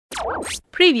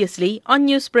Previously on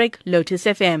Newsbreak, Lotus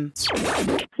FM.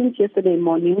 Since yesterday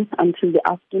morning until the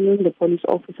afternoon, the police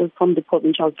officers from the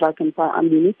Provincial Drug and Firearm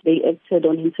Unit, they acted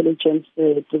on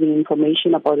intelligence-driven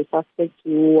information about a suspect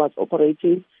who was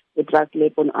operating the drug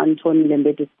lab on Anton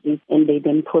Lembede Street, and they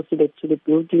then proceeded to the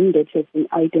building that has been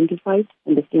identified,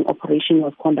 and the sting operation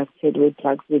was conducted where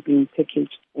drugs were being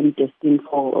packaged and destined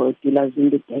for dealers in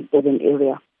the Durban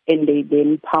area. And they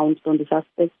then pounced on the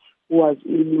suspect, who was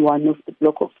in one of the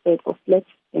block of flats,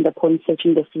 and upon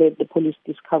searching the flat, the police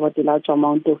discovered a large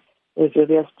amount of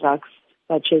various drugs,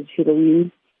 such as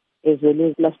heroin, as well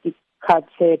as plastic cards,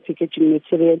 packaging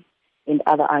material, and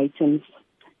other items.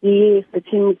 The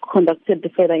team conducted the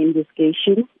further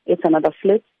investigation at another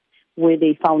flat, where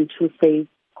they found 2 safes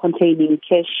containing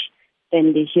cash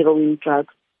and the heroin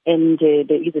drugs, and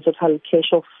there is a total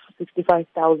cash of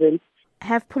 65,000.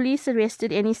 Have police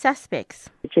arrested any suspects?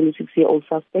 The 26-year-old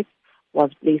suspect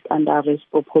was placed under arrest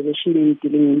for possession and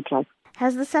dealing in drugs.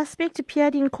 Has the suspect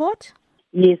appeared in court?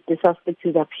 Yes, the suspect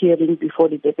is appearing before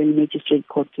the Durban Magistrates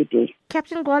Court today.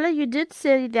 Captain Gwala, you did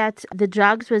say that the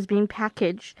drugs was being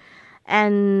packaged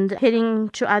and heading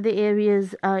to other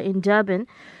areas in Durban.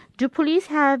 Do police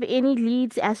have any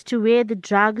leads as to where the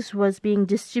drugs was being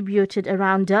distributed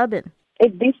around Durban?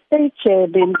 At this stage,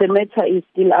 the matter is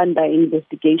still under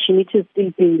investigation. It is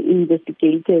still being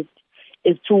investigated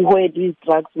as to where these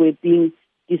drugs were being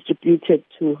distributed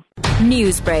to.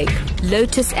 Newsbreak,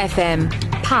 Lotus FM,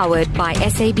 powered by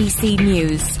SABC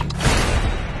News.